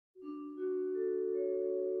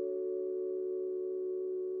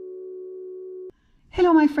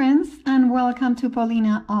Hello my friends, and welcome to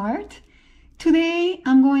Paulina Art. Today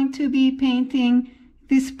I'm going to be painting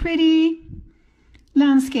this pretty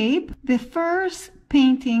landscape, the first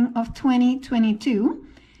painting of 2022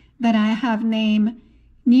 that I have named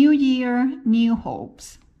New Year, New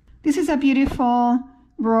Hopes. This is a beautiful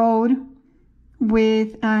road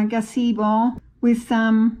with a gazebo with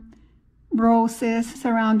some roses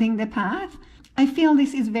surrounding the path. I feel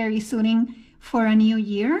this is very suiting for a new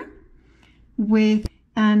year, with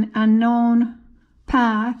an unknown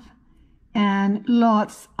path and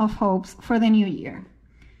lots of hopes for the new year.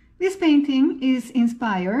 This painting is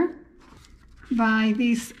inspired by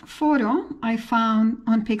this photo I found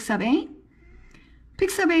on Pixabay.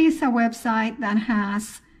 Pixabay is a website that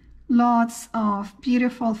has lots of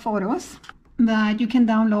beautiful photos that you can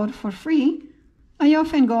download for free. I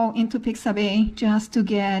often go into Pixabay just to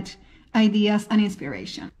get ideas and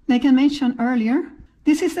inspiration. Like I mentioned earlier,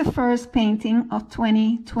 this is the first painting of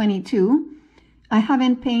 2022. I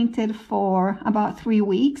haven't painted for about 3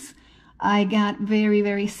 weeks. I got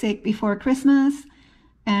very sick before Christmas,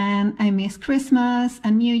 and I missed Christmas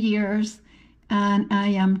and New Year's, and I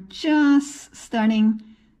am just starting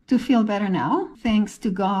to feel better now. Thanks to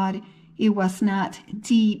God, it was not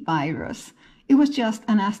the virus. It was just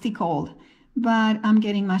a nasty cold, but I'm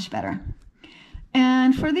getting much better.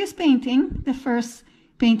 And for this painting, the first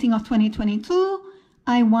painting of 2022,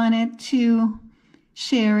 I wanted to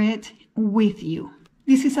share it with you.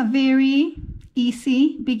 This is a very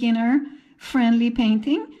easy, beginner-friendly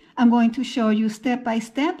painting. I'm going to show you step by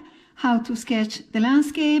step how to sketch the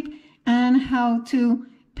landscape and how to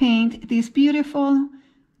paint this beautiful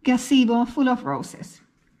gazebo full of roses.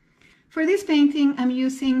 For this painting, I'm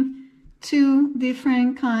using 2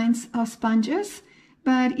 different kinds of sponges,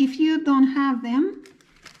 but if you don't have them,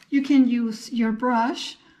 you can use your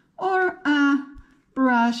brush or a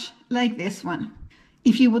brush like this one.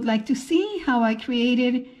 If you would like to see how I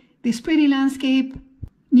created this pretty landscape,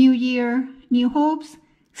 New Year, New Hopes,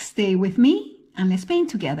 stay with me and let's paint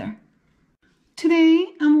together. Today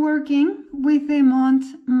I'm working with the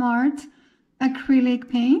Art acrylic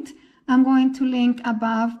paint. I'm going to link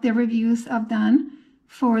above the reviews I've done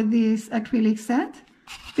for this acrylic set.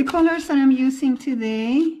 The colors that I'm using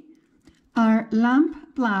today are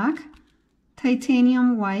lamp black,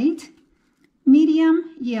 titanium white,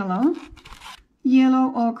 medium yellow,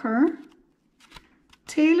 yellow ochre,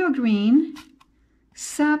 phthalo green,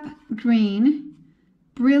 sap green,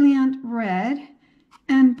 brilliant red,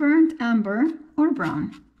 and burnt amber or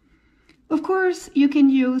brown. Of course, you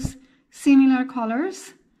can use similar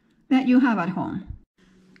colors that you have at home.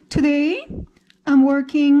 Today, I'm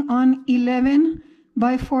working on 11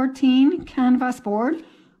 by 14 canvas board,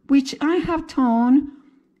 which I have toned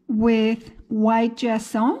with white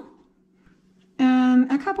gesso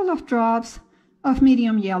and a couple of drops of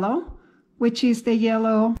medium yellow, which is the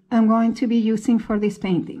yellow I'm going to be using for this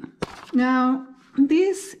painting. Now,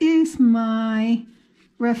 this is my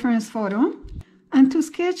reference photo, and to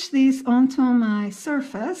sketch this onto my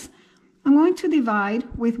surface, I'm going to divide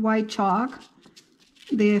with white chalk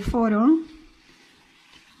the photo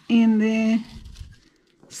in the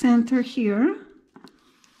center here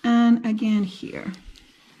and again here.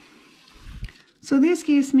 So this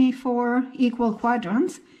gives me 4 equal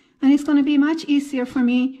quadrants, and it's going to be much easier for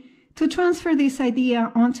me to transfer this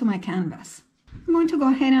idea onto my canvas. I'm going to go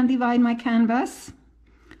ahead and divide my canvas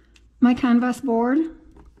board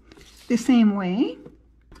the same way.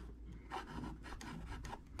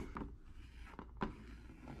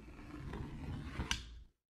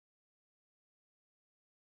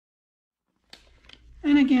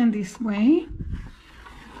 And again this way.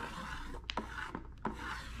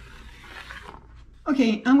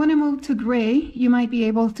 Okay, I'm going to move to gray. You might be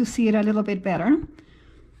able to see it a little bit better.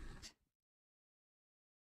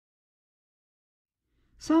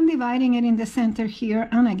 So I'm dividing it in the center here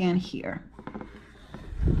and again here.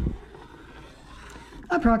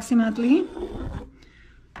 Approximately.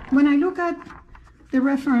 When I look at the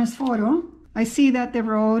reference photo, I see that the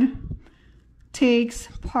road takes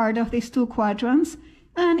part of these 2 quadrants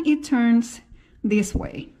and it turns this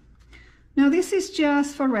way. Now this is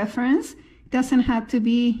just for reference. Doesn't have to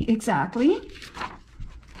be exactly.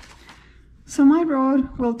 So my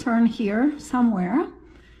road will turn here somewhere,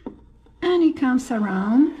 and it comes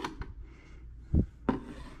around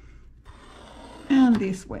and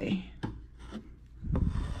this way.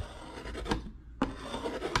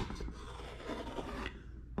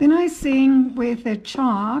 The nice thing with the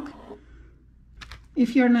chalk,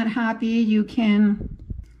 if you're not happy, you can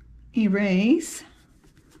erase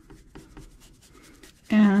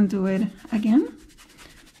and do it again.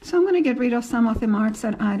 So I'm going to get rid of some of the marks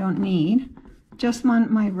that I don't need, just want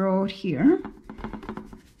my road here.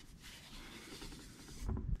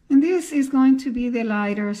 And this is going to be the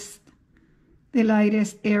lightest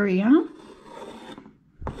area.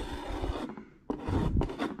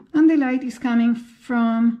 And the light is coming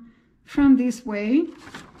from this way,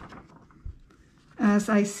 as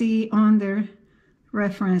I see on the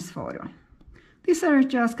reference photo. These are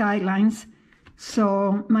just guidelines,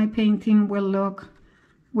 so my painting will look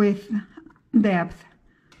with depth.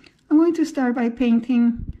 I'm going to start by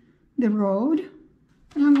painting the road,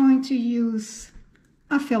 and I'm going to use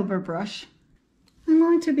a filbert brush. I'm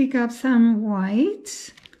going to pick up some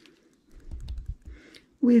white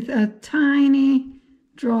with a tiny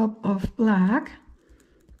drop of black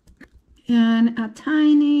and a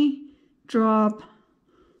tiny drop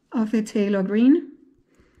of the phthalo green.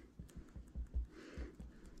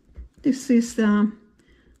 This is the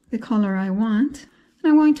color I want.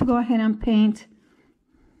 And I'm going to go ahead and paint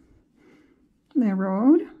the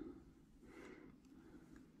road.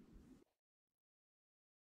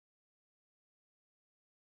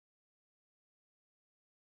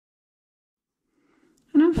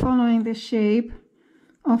 And I'm following the shape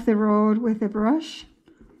of the road with the brush.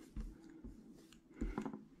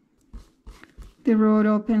 The road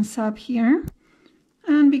opens up here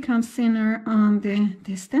and becomes thinner on the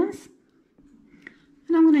distance.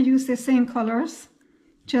 And I'm going to use the same colors,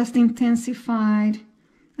 just intensified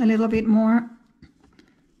a little bit more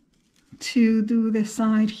to do the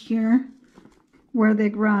side here where the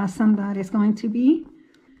grass and that is going to be.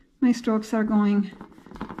 My strokes are going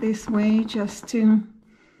this way just to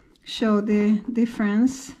show the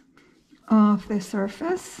difference of the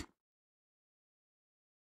surface.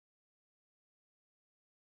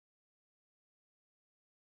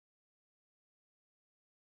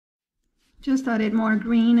 Just added more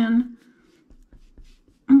green and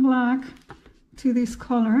black to this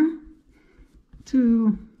color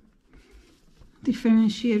to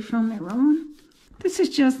differentiate from the road. This is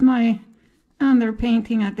just my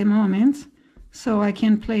underpainting at the moment, so I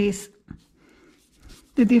can place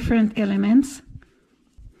the different elements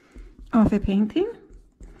of the painting,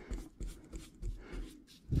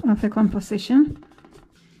 of the composition.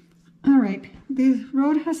 All right, the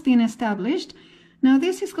road has been established. Now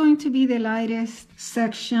this is going to be the lightest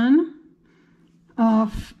section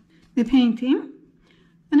of the painting,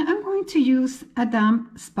 and I'm going to use a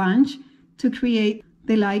damp sponge to create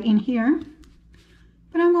the light in here.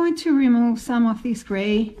 But I'm going to remove some of this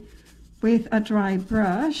gray with a dry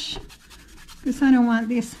brush because I don't want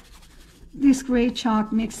this gray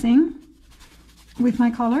chalk mixing with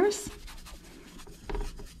my colors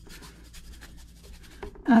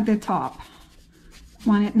at the top.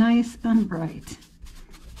 Want it nice and bright.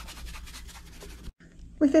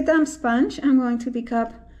 With the damp sponge, I'm going to pick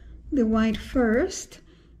up the white first,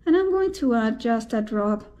 and I'm going to add just a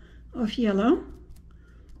drop of yellow.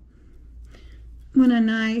 I want a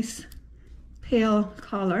nice pale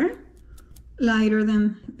color, lighter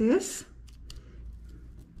than this.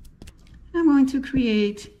 I'm going to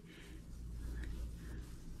create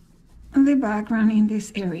the background in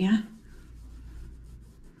this area.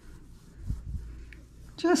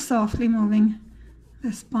 Just softly moving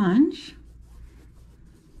the sponge.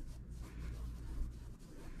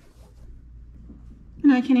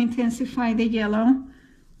 And I can intensify the yellow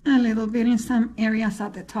a little bit in some areas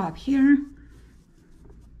at the top here.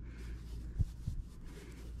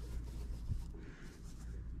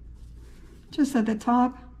 Just at the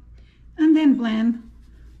top, and then blend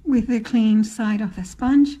with the clean side of the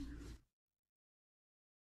sponge.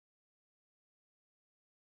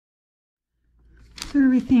 So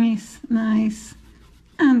everything is nice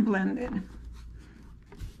and blended.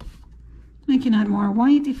 I can add more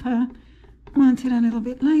white if I want it a little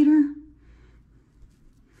bit lighter.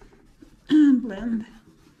 And blend.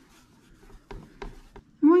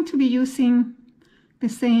 I'm going to be using the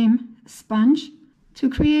same sponge to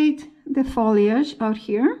create the foliage out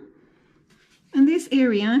here. And this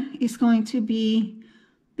area is going to be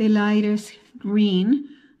the lightest green,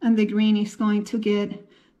 and the green is going to get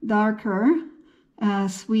darker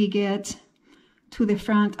as we get to the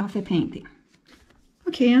front of the painting.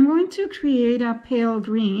 Okay, I'm going to create a pale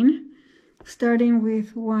green, starting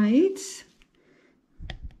with white.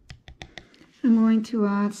 I'm going to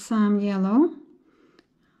add some yellow.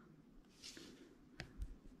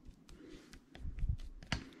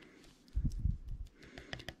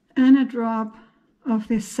 And a drop of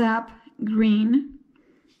the sap green.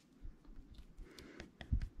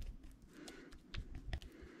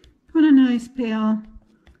 Want a nice pale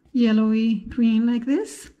yellowy green like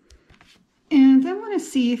this. And I want to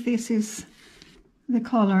see if this is the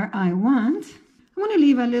color I want. I'm want to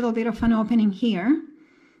leave a little bit of an opening here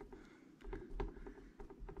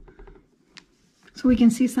so we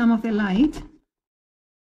can see some of the light.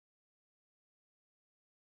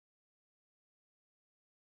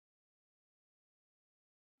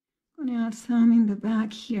 I'm going to add some in the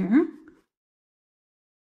back here.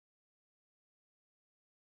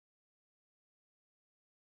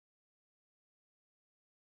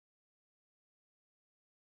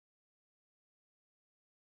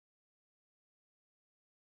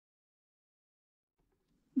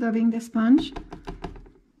 Dabbing the sponge.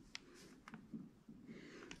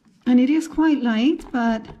 And it is quite light,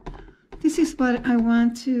 but this is what I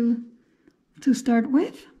want to start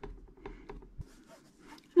with.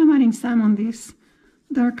 I'm adding some on this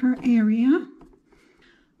darker area.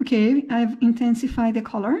 Okay, I've intensified the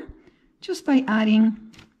color just by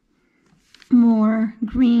adding more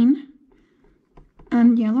green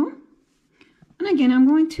and yellow. And again, I'm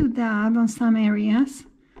going to dab on some areas.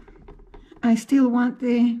 I still want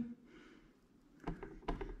to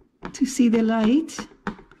see the light.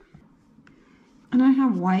 And I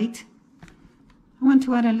have white. I want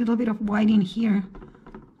to add a little bit of white in here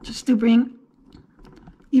just to bring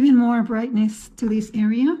even more brightness to this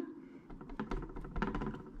area.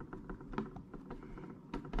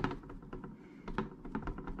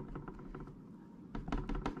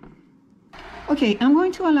 Okay, I'm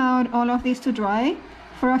going to allow all of this to dry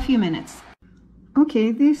for a few minutes.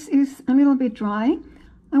 Okay, this is a little bit dry.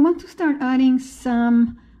 I want to start adding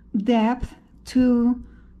some depth to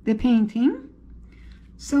the painting.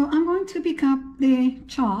 So I'm going to pick up the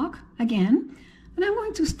chalk again, and I'm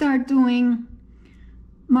going to start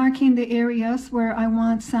marking the areas where I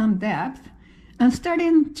want some depth and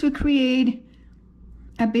starting to create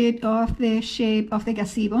a bit of the shape of the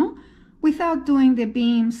gazebo without doing the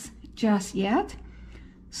beams just yet.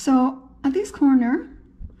 So at this corner,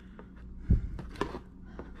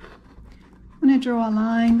 I'm going to draw a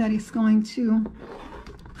line that is going to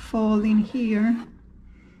fold in here,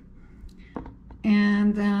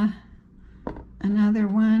 and another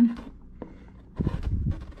one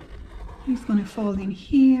is going to fold in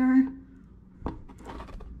here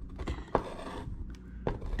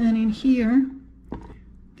and in here.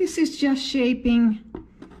 This is just shaping,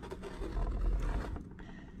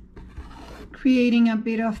 creating a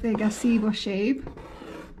bit of the gazebo shape.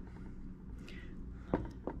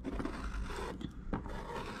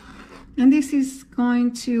 And this is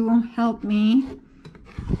going to help me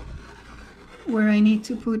where I need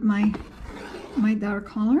to put my dark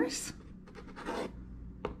colors.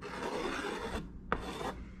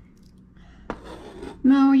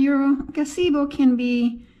 Now your gazebo can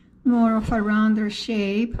be more of a rounder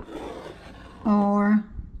shape or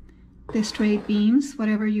the straight beams,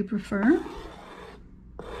 whatever you prefer.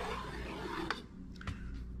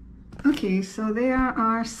 Okay, so there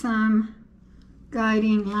are some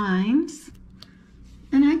guiding lines,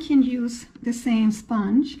 and I can use the same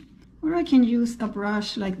sponge, or I can use a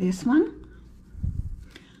brush like this one.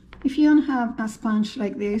 If you don't have a sponge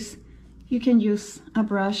like this, you can use a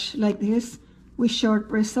brush like this with short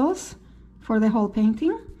bristles for the whole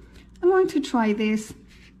painting. I'm going to try this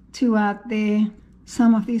to add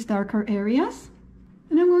some of these darker areas,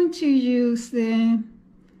 and I'm going to use the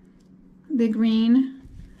green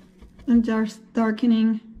and just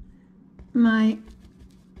darkening my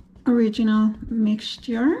original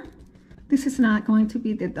mixture. This is not going to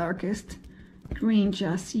be the darkest green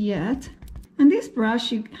just yet. And this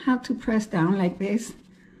brush, you have to press down like this,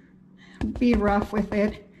 be rough with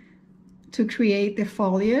it to create the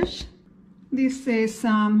foliage. This is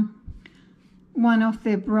one of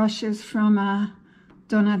the brushes from a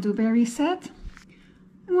Donna Dewberry set.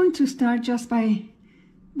 I'm going to start just by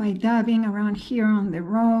dabbing around here on the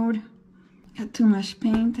road. Got too much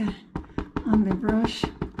paint on the brush.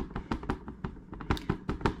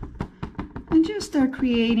 And just start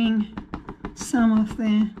creating some of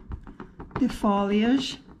the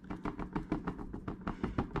foliage.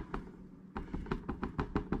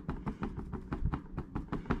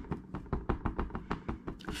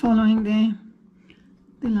 Following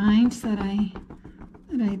the lines that I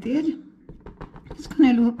did. It's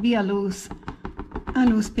going to be a loose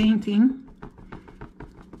painting.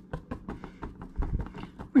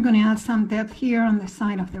 We're going to add some depth here on the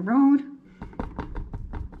side of the road.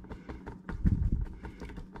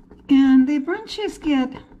 And the branches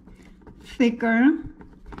get thicker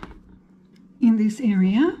in this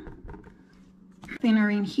area, thinner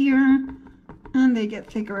in here, and they get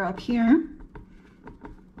thicker up here.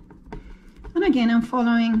 And again, I'm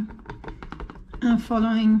following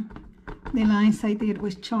the lines I did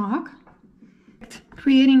with chalk,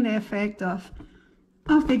 creating the effect of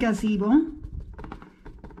the gazebo.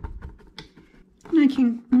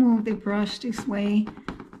 can move the brush this way,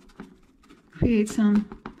 create some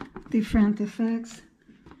different effects.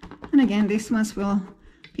 And again, these ones will,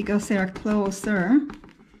 because they are closer,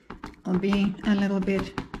 will be a little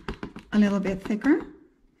bit thicker.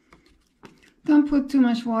 Don't put too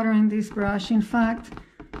much water in this brush. In fact,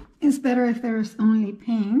 it's better if there's only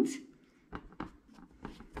paint.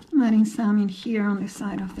 I'm adding some in here on the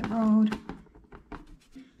side of the road.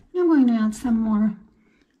 I'm going to add some more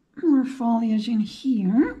foliage in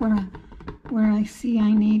here where I see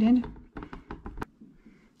I need it.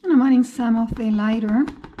 And I'm adding some of the lighter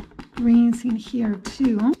greens in here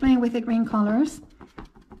too, playing with the green colors.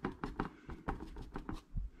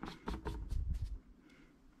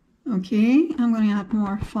 Okay, I'm going to add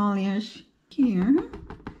more foliage here.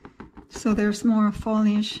 So there's more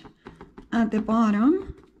foliage at the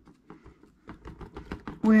bottom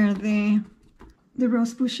where the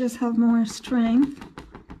rose bushes have more strength.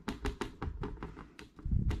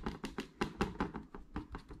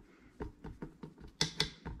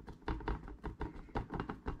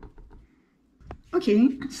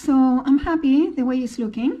 Okay, so I'm happy the way it's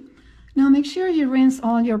looking. Now make sure you rinse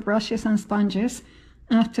all your brushes and sponges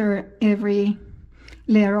after every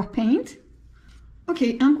layer of paint.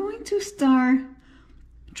 Okay, I'm going to start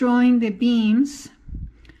drawing the beams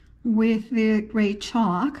with the gray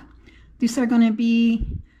chalk. These are going to be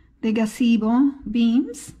the gazebo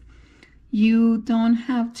beams. You don't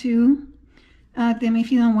have to add them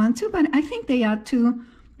if you don't want to, but I think they add to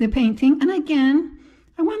the painting. And again,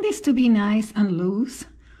 I want this to be nice and loose,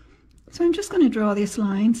 so I'm just going to draw these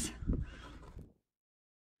lines.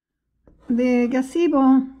 The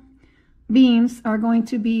gazebo beams are going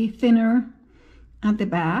to be thinner at the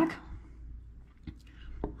back.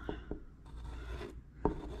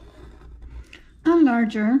 And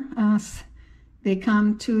larger as they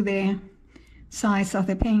come to the size of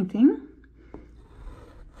the painting.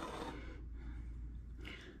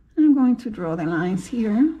 I'm going to draw the lines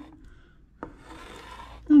here.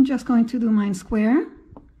 I'm just going to do mine square.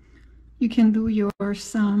 You can do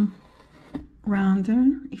yours rounder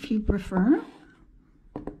if you prefer.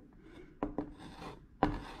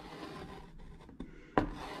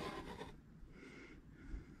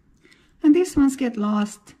 And these ones get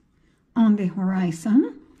lost on the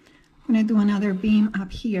horizon. I'm going to do another beam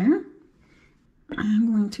up here.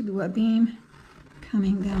 I'm going to do a beam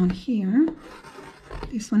coming down here.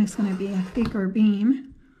 This one is going to be a thicker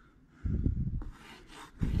beam.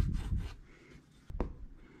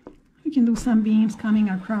 You can do some beams coming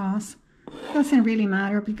across. Doesn't really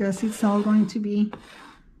matter because it's all going to be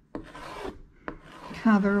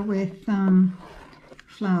covered with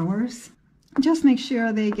flowers. Just make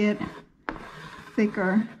sure they get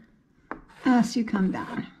thicker as you come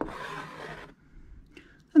down.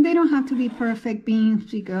 And they don't have to be perfect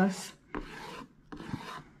beams because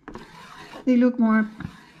they look more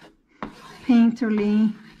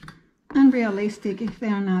painterly and realistic if they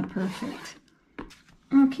are not perfect.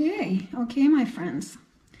 Okay, my friends.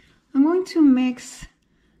 I'm going to mix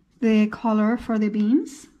the color for the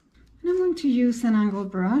beams. And I'm going to use an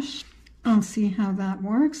angled brush. I'll see how that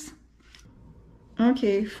works.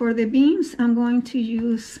 Okay, for the beams, I'm going to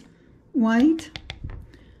use white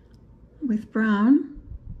with brown.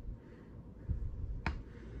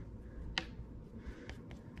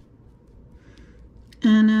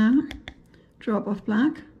 And a drop of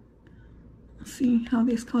black. See how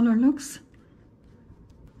this color looks.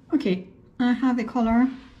 Okay, I have the color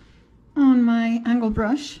on my angle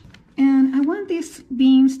brush, and I want these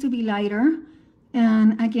beams to be lighter,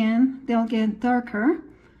 and again they'll get darker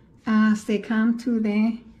as they come to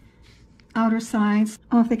the outer sides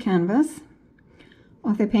of the canvas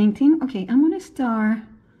of the painting. Okay, I'm going to start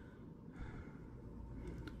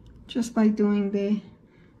just by doing the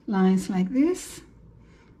lines like this.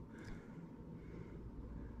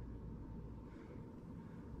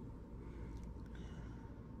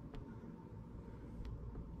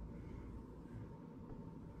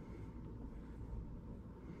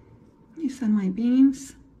 These are my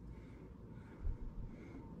beams.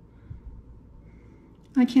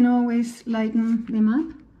 I can always lighten them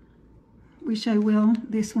up, which I will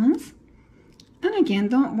these ones. And again,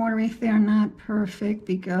 don't worry if they're not perfect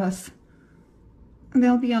because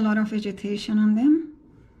there'll be a lot of vegetation on them.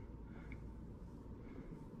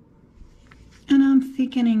 And I'm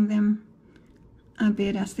thickening them a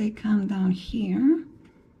bit as they come down here.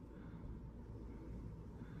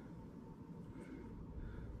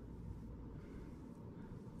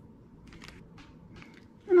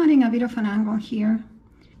 I'm adding a bit of an angle here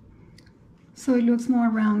so it looks more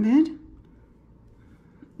rounded.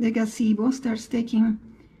 The gazebo starts taking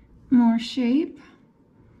more shape.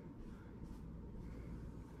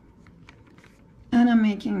 And I'm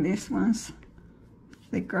making these ones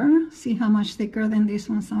thicker. See how much thicker than these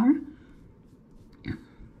ones are?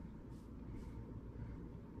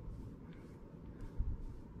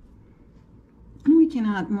 And we can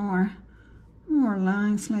add more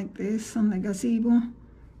lines like this on the gazebo.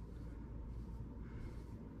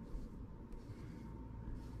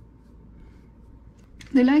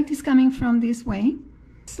 The light is coming from this way.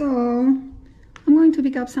 So I'm going to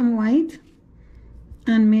pick up some white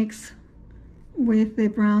and mix with the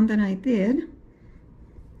brown that I did.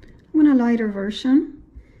 I want a lighter version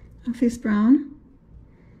of this brown.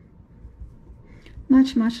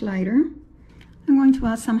 Much lighter. I'm going to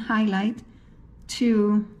add some highlight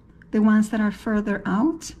to the ones that are further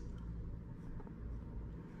out.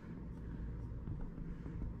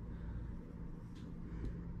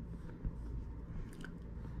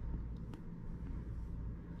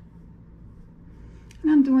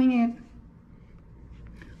 And I'm doing it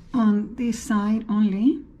on this side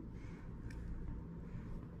only.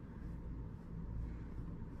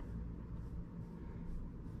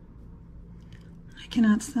 I can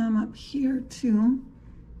add some up here too.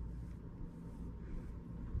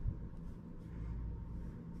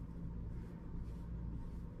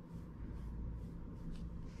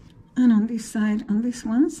 And on this side, on these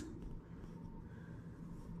ones.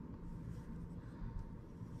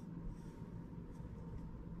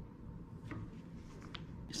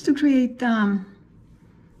 Just to create the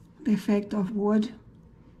effect of wood.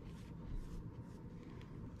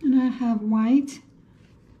 And I have white.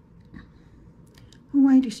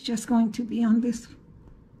 White is just going to be on these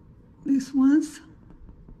ones,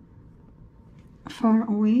 far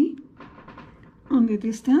away. On the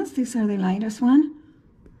distance, these are the lightest one.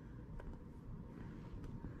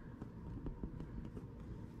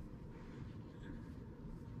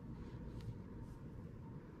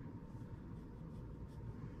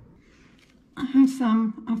 I have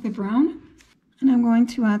some of the brown, and I'm going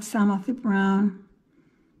to add some of the brown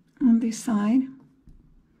on this side.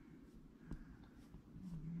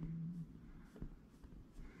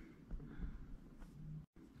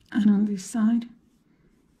 And on this side,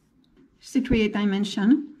 just to create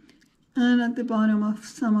dimension. And at the bottom of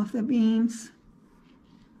some of the beams,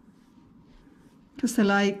 because the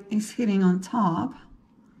light is hitting on top.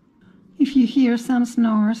 If you hear some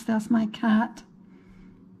snores, that's my cat.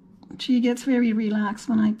 She gets very relaxed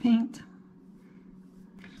when I paint.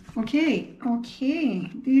 Okay,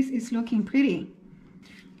 this is looking pretty.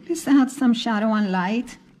 Let's add some shadow and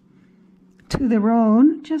light to the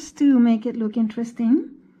road just to make it look interesting.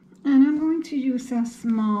 And I'm going to use a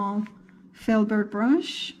small filbert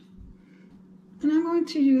brush. And I'm going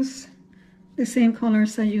to use the same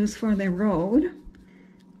colors I used for the road,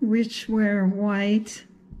 which were white,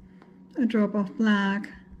 a drop of black,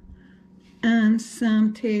 and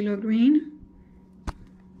some phthalo green.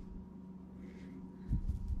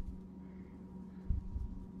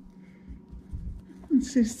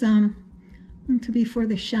 This is going to be for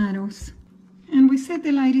the shadows. And we said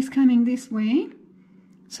the light is coming this way,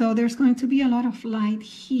 so there's going to be a lot of light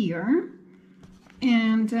here.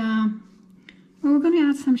 And we're going to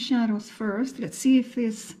add some shadows first. Let's see if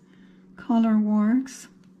this color works.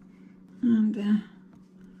 And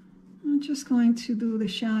I'm just going to do the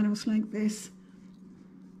shadows like this,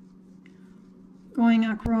 going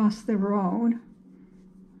across the road.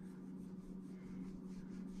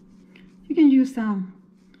 You can use a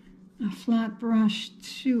flat brush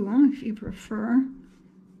too, if you prefer.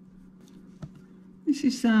 This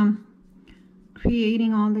is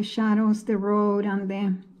creating all the shadows, the road,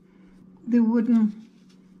 and the wooden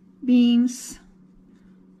beams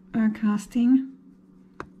are casting.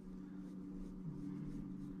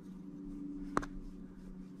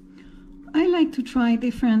 I like to try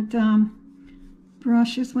different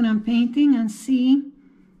brushes when I'm painting and see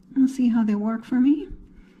how they work for me.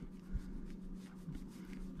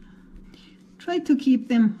 Try to keep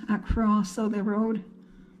them across so the road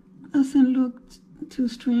doesn't look too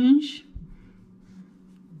strange.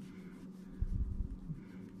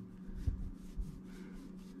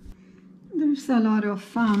 There's a lot of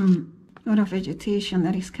vegetation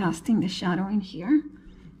that is casting the shadow in here.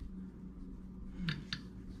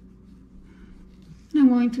 I'm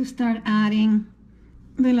going to start adding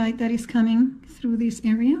the light that is coming through this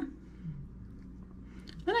area.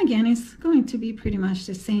 And again, it's going to be pretty much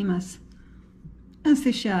the same as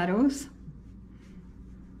the shadows.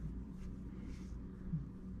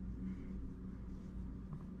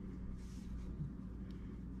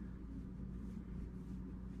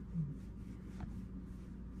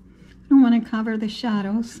 I don't want to cover the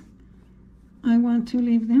shadows. I want to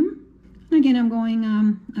leave them. And again, I'm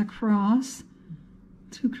going across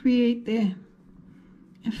to create the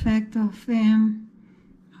effect of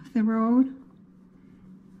the road.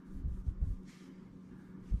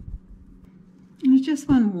 And I just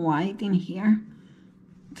want white in here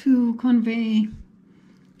to convey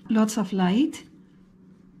lots of light.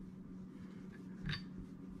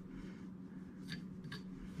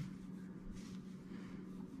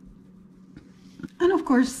 And of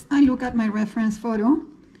course, I look at my reference photo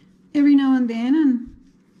every now and then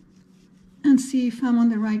and see if I'm on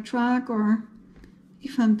the right track or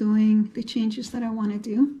if I'm doing the changes that I want to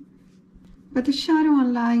do. But the shadow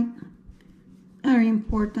and light are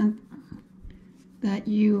important that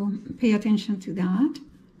you pay attention to that.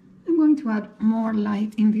 I'm going to add more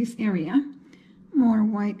light in this area, more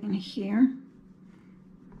white in here.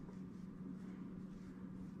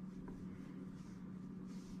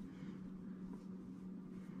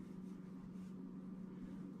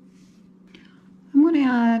 I'm going to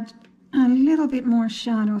add a little bit more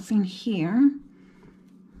shadows in here.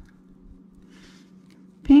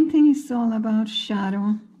 Painting is all about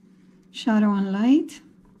shadow and light,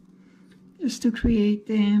 just to create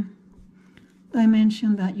the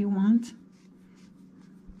dimension that you want.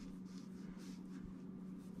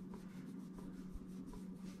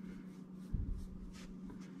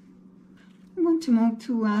 I'm going to move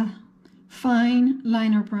to a fine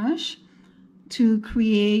liner brush to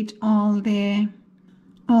create all the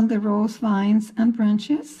rose vines and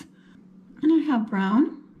branches. And I have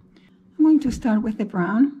brown. I'm going to start with the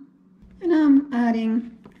brown, and I'm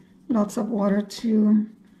adding lots of water to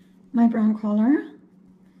my brown color.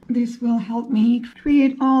 This will help me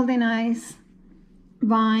create all the nice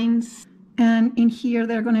vines, and in here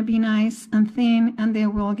they're going to be nice and thin, and they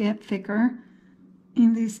will get thicker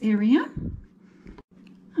in this area.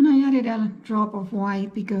 And I added a drop of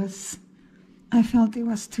white because I felt it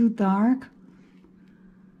was too dark.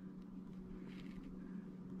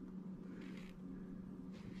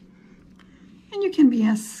 And you can be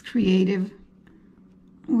as creative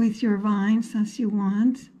with your vines as you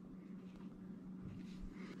want,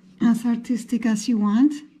 as artistic as you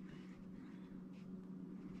want.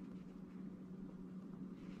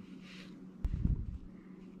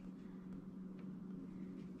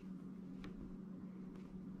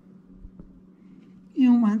 You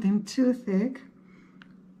don't want them too thick,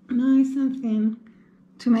 nice and thin.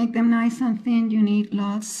 To make them nice and thin, you need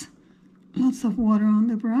lots of water on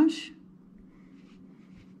the brush.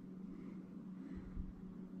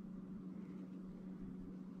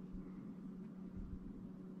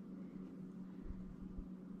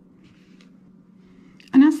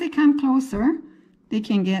 And as they come closer, they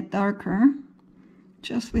can get darker,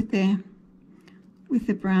 just with the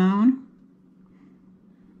brown.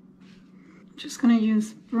 I'm just going to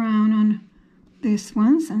use brown on these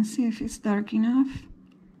ones and see if it's dark enough.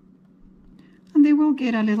 And they will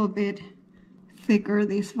get a little bit thicker,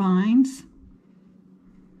 these vines.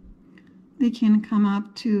 They can come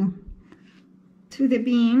up to the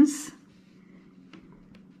beams.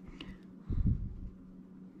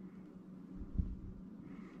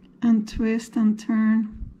 And twist and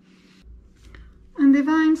turn. And the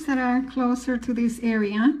vines that are closer to this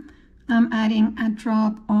area, I'm adding a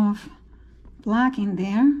drop of black in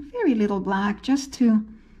there, very little black, just to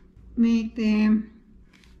make the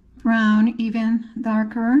brown even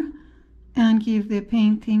darker and give the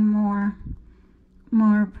painting more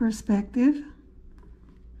perspective.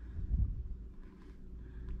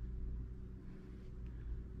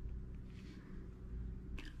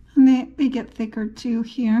 And they get thicker too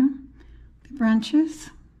here, the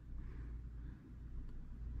branches.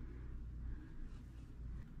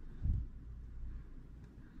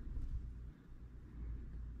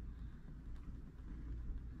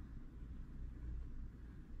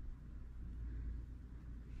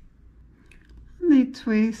 And they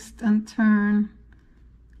twist and turn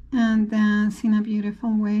and dance in a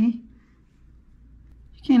beautiful way.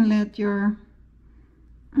 You can let your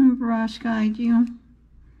brush guide you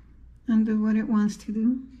and do what it wants to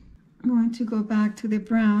do. I'm going to go back to the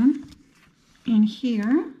brown in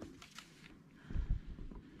here.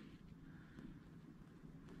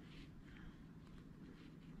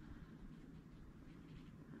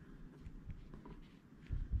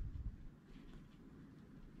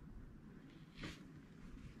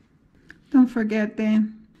 Don't forget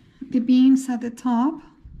the beams at the top.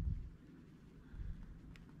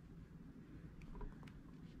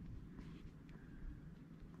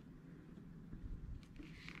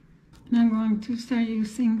 And I'm going to start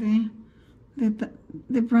using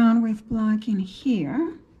the brown with black in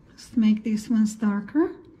here. Just make these ones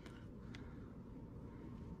darker.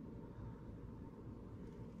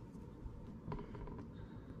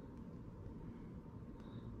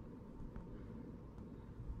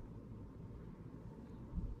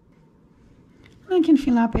 I can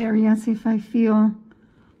fill up areas if I feel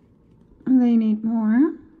they need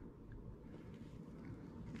more.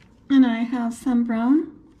 And I have some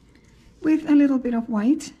brown with a little bit of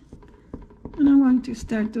white. And I'm going to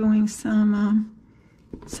start doing some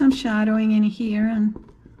shadowing in here and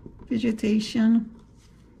vegetation.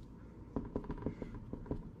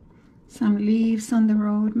 Some leaves on the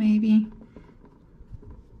road maybe.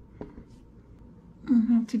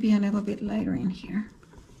 I have to be a little bit lighter in here.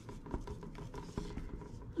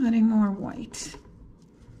 Adding more white.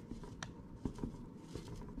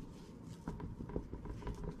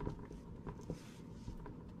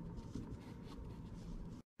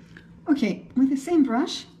 Okay, with the same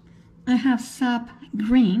brush, I have sap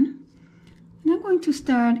green, and I'm going to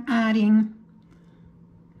start adding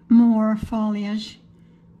more foliage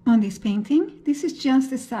on this painting. This is just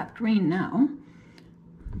the sap green now,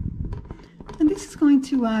 and this is going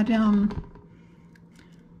to add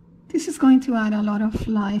a lot of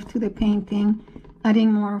life to the painting,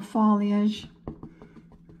 adding more foliage.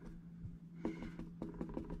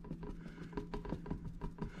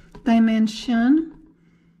 Dimension.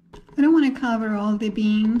 I don't want to cover all the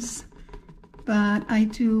beams, but I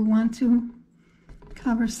do want to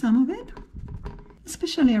cover some of it,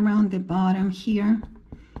 especially around the bottom here,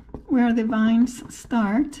 where the vines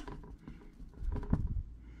start.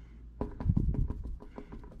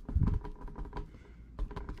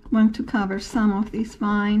 Want to cover some of these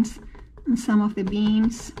vines and some of the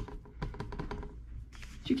beams.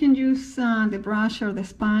 You can use the brush or the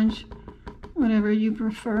sponge, whatever you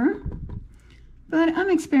prefer. But I'm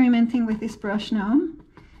experimenting with this brush now,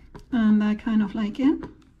 and I kind of like it.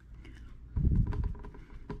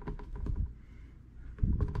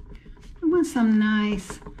 I want some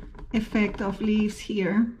nice effect of leaves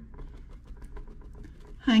here,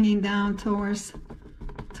 hanging down towards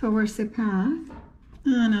the path,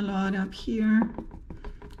 and a lot up here,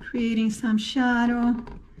 creating some shadow,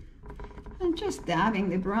 and just dabbing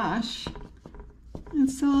the brush.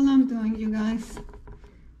 That's all I'm doing, you guys.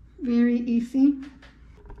 Very easy.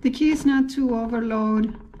 The key is not to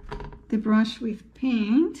overload the brush with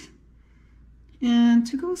paint, and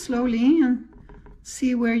to go slowly and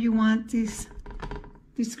see where you want this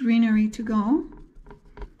greenery to go.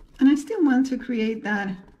 And I still want to create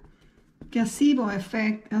that gazebo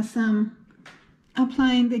effect as I'm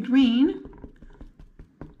applying the green,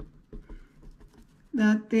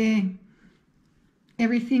 that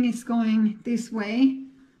everything is going this way,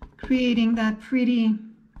 creating that pretty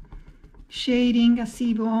shading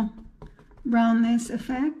gazebo brownness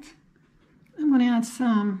effect. I'm going to add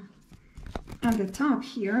some at the top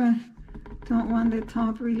here. I don't want the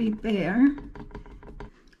top really bare.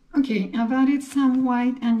 Okay, I've added some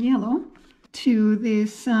white and yellow to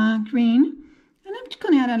this green, and I'm just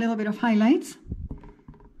going to add a little bit of highlights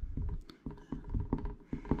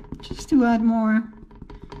just to add more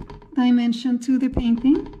dimension to the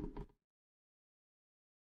painting.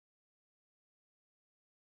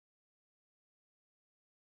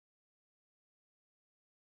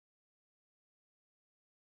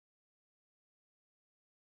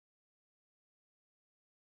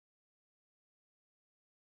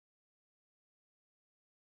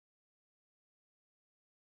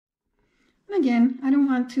 And again, I don't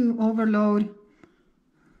want to overload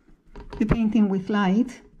the painting with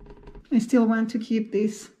light. I still want to keep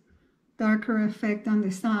this darker effect on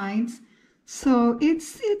the sides. So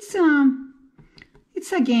it's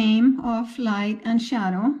a game of light and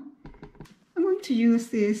shadow. I'm going to use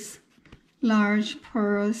this large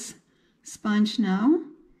porous sponge now.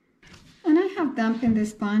 And I have dampened the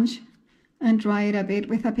sponge and dry it a bit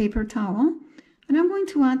with a paper towel. And I'm going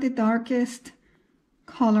to add the darkest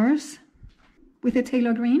colors with the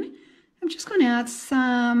phthalo green. I'm just going to add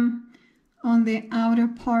some on the outer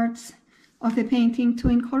parts of the painting to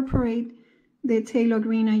incorporate the phthalo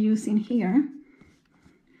green I use in here.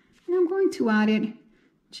 And I'm going to add it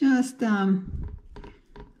just on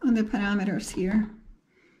the parameters here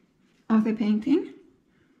of the painting.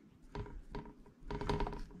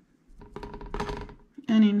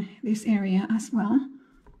 And in this area as well.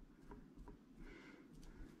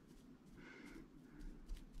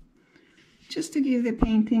 Just to give the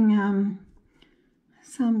painting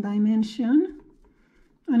some dimension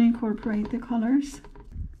and incorporate the colors.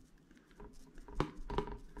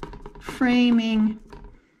 Framing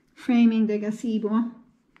the gazebo.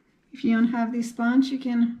 If you don't have this sponge, you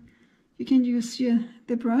can use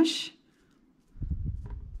the brush.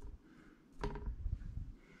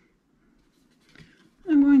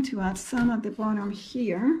 I'm going to add some at the bottom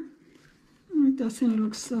here. It doesn't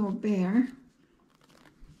look so bare.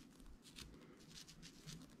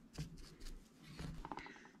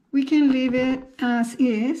 We can leave it as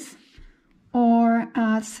is or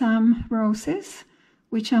add some roses,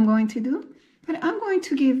 which I'm going to do. But I'm going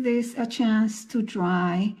to give this a chance to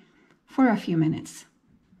dry for a few minutes.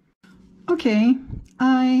 Okay,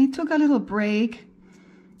 I took a little break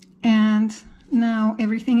and now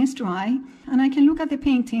everything is dry, and I can look at the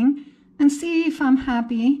painting and see if I'm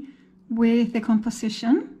happy with the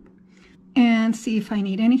composition and see if I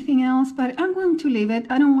need anything else, but I'm going to leave it.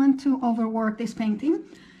 I don't want to overwork this painting.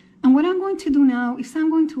 And what I'm going to do now is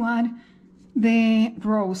I'm going to add the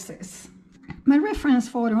roses. My reference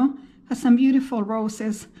photo has some beautiful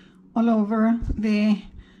roses all over the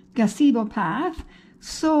gazebo path.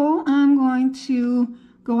 So I'm going to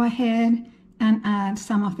go ahead and add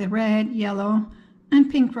some of the red, yellow,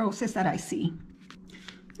 and pink roses that I see.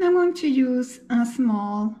 I'm going to use a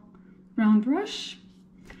small round brush,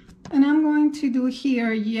 and I'm going to do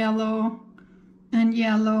here yellow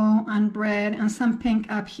and red and some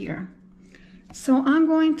pink up here. So I'm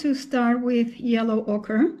going to start with yellow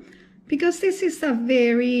ochre because this is a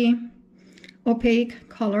very opaque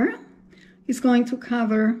color. It's going to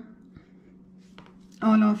cover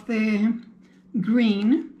all of the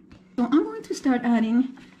green. So I'm going to start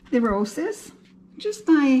adding the roses just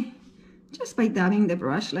by dabbing the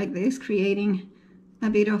brush like this, creating a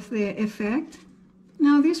bit of the effect.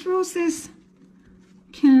 Now these roses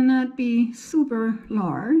cannot be super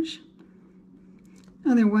large,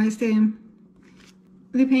 otherwise the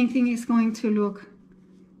painting is going to look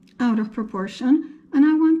out of proportion, and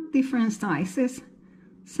I want different sizes,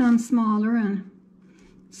 some smaller and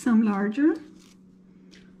some larger.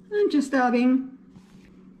 I'm just dabbing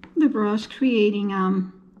the brush, creating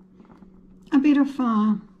a bit of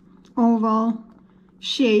a oval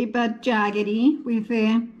shape but jaggedy with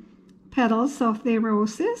the petals of the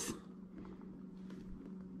roses.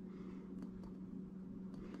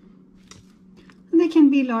 They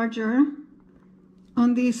can be larger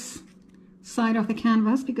on this side of the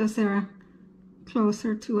canvas because they're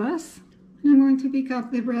closer to us. And I'm going to pick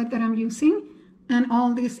up the red that I'm using, and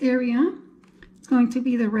all this area is going to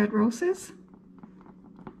be the red roses.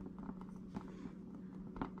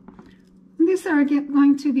 And these are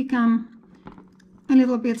going to become a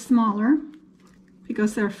little bit smaller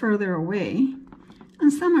because they're further away,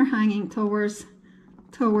 and some are hanging towards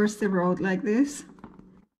the road like this.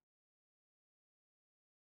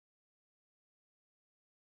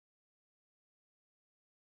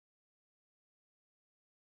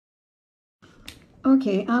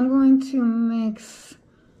 Okay, I'm going to mix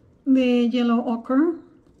the yellow ochre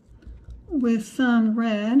with some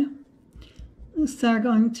red. These are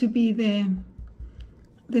going to be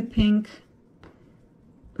the pink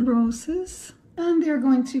roses, and they're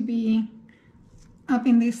going to be up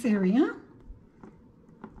in this area.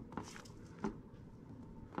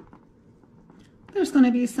 There's going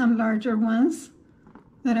to be some larger ones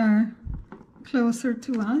that are closer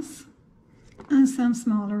to us and some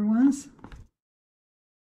smaller ones.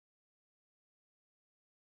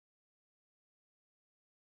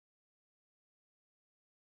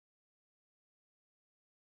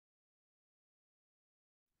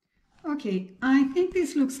 Okay, I think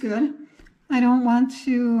this looks good. I don't want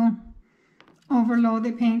to overload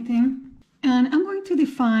the painting, and I'm going to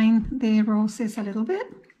define the roses a little bit,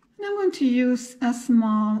 and I'm going to use a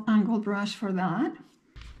small angle brush for that.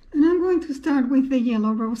 And I'm going to start with the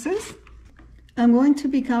yellow roses. I'm going to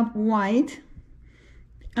pick up white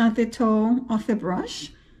at the toe of the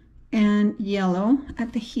brush and yellow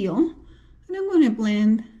at the heel, and I'm going to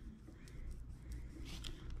blend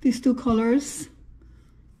these two colors.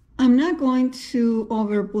 I'm not going to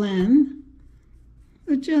over blend,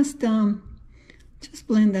 but just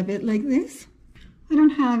blend a bit like this. I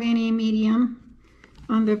don't have any medium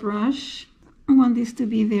on the brush. I want this to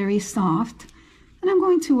be very soft, and I'm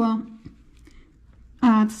going to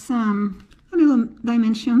add a little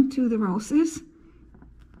dimension to the roses.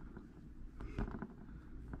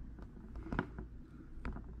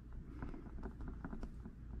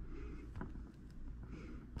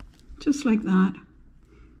 Just like that.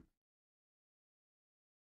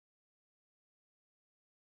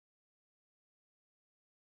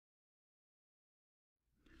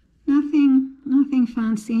 Nothing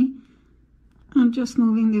fancy. I'm just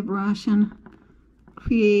moving the brush and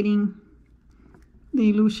creating the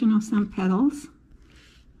illusion of some petals.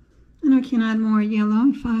 And I can add more yellow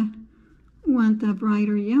if I want a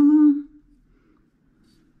brighter yellow.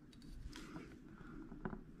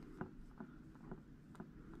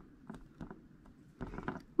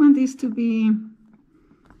 I want this to be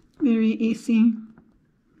very easy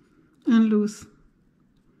and loose.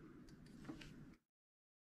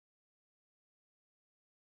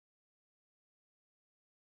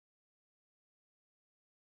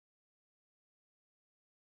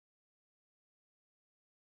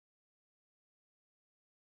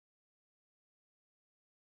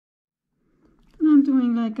 I'm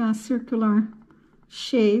doing like a circular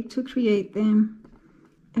shape to create the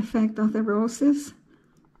effect of the roses.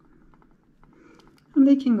 And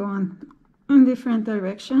they can go on in different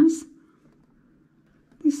directions.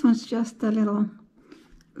 This one's just a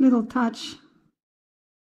little touch.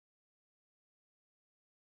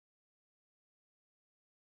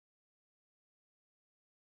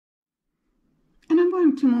 And I'm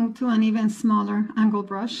going to move to an even smaller angle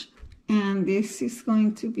brush. And this is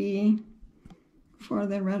going to be for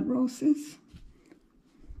the red roses.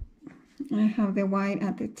 I have the white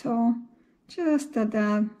at the toe, just at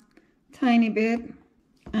that tiny bit,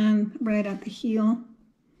 and red at the heel.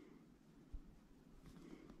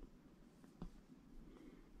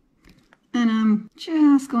 And I'm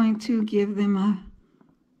just going to give them a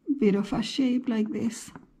bit of a shape like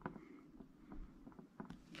this.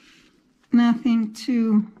 Nothing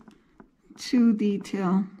too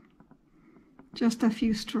detailed, just a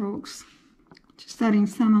few strokes. Just adding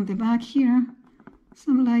some on the back here,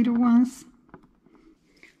 some lighter ones.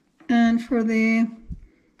 And for the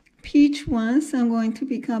peach ones, I'm going to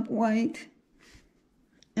pick up white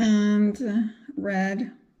and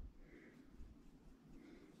red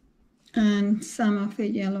and some of the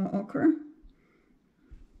yellow ochre.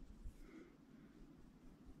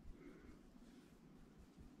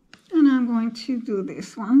 And I'm going to do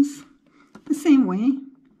these ones the same way,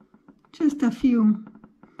 just a few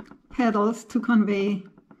petals to convey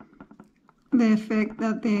the effect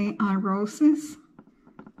that they are roses.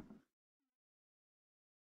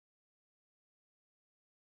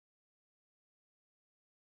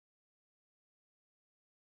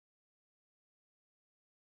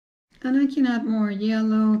 And I can add more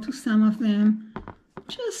yellow to some of them,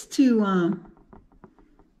 just to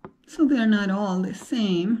so they're not all the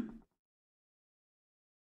same.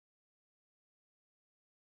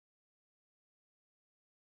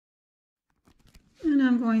 And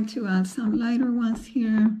I'm going to add some lighter ones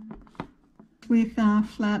here with a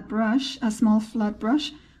flat brush, a small flat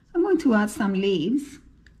brush. I'm going to add some leaves.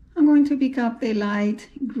 I'm going to pick up the light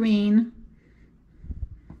green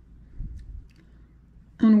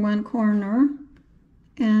on one corner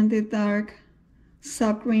and the dark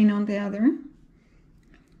sub green on the other.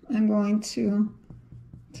 I'm going to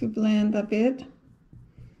blend a bit.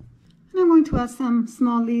 And I'm going to add some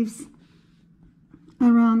small leaves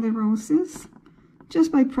around the roses,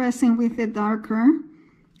 just by pressing with the darker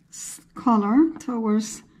color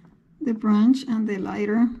towards the branch and the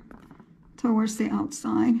lighter towards the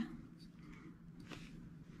outside.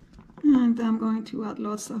 And I'm going to add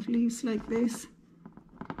lots of leaves like this.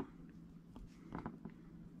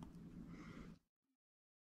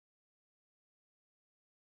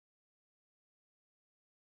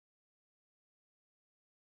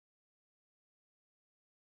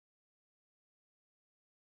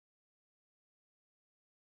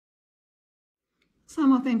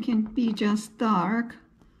 Some of them can be just dark,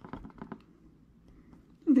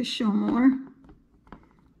 they show more,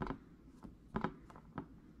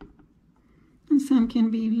 and some can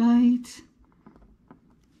be light.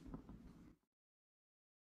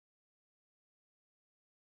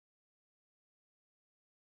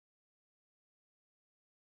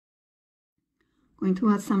 Going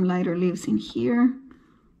to add some lighter leaves in here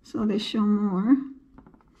so they show more.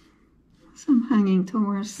 Some hanging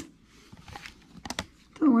towards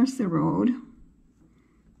the road.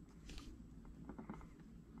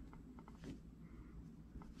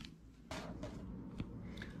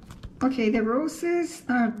 Okay, the roses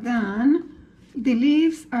are done, the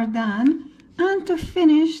leaves are done, and to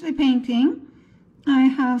finish the painting, I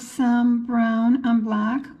have some brown and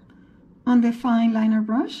black on the fine liner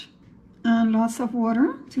brush and lots of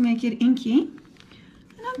water to make it inky.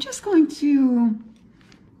 And I'm just going to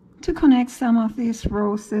connect some of these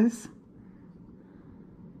roses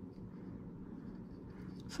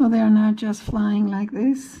so they're not just flying like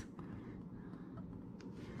this.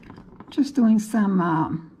 Just doing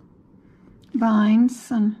some vines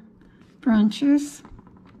and branches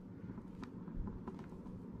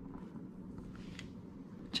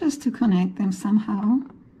just to connect them somehow.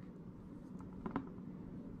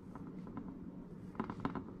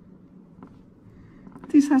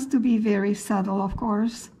 This has to be very subtle, of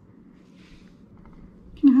course.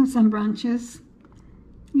 You can have some branches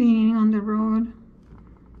leaning on the road.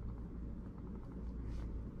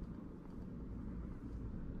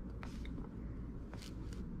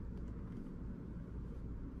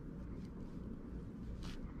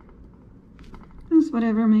 Just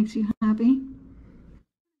whatever makes you happy.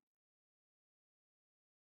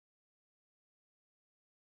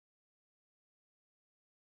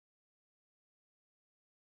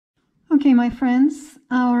 Okay, my friends,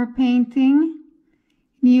 our painting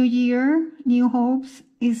New year, new hopes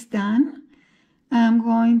is done. I'm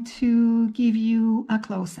going to give you a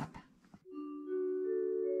close-up.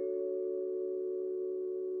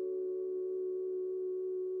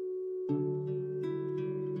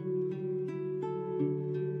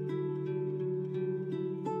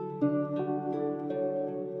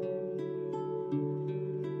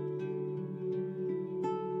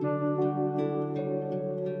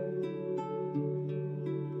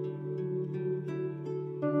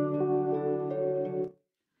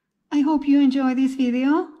 I hope you enjoy this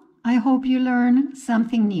video. I hope you learn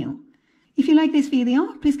something new. If you like this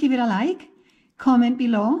video, please give it a like, comment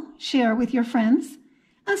below, share with your friends,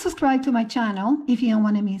 and subscribe to my channel if you don't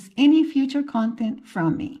want to miss any future content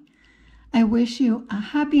from me. I wish you a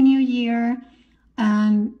happy new year,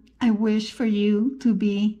 and I wish for you to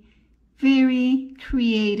be very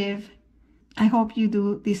creative. I hope you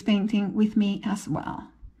do this painting with me as well.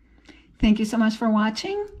 Thank you so much for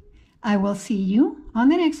watching. I will see you on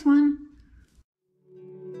the next one.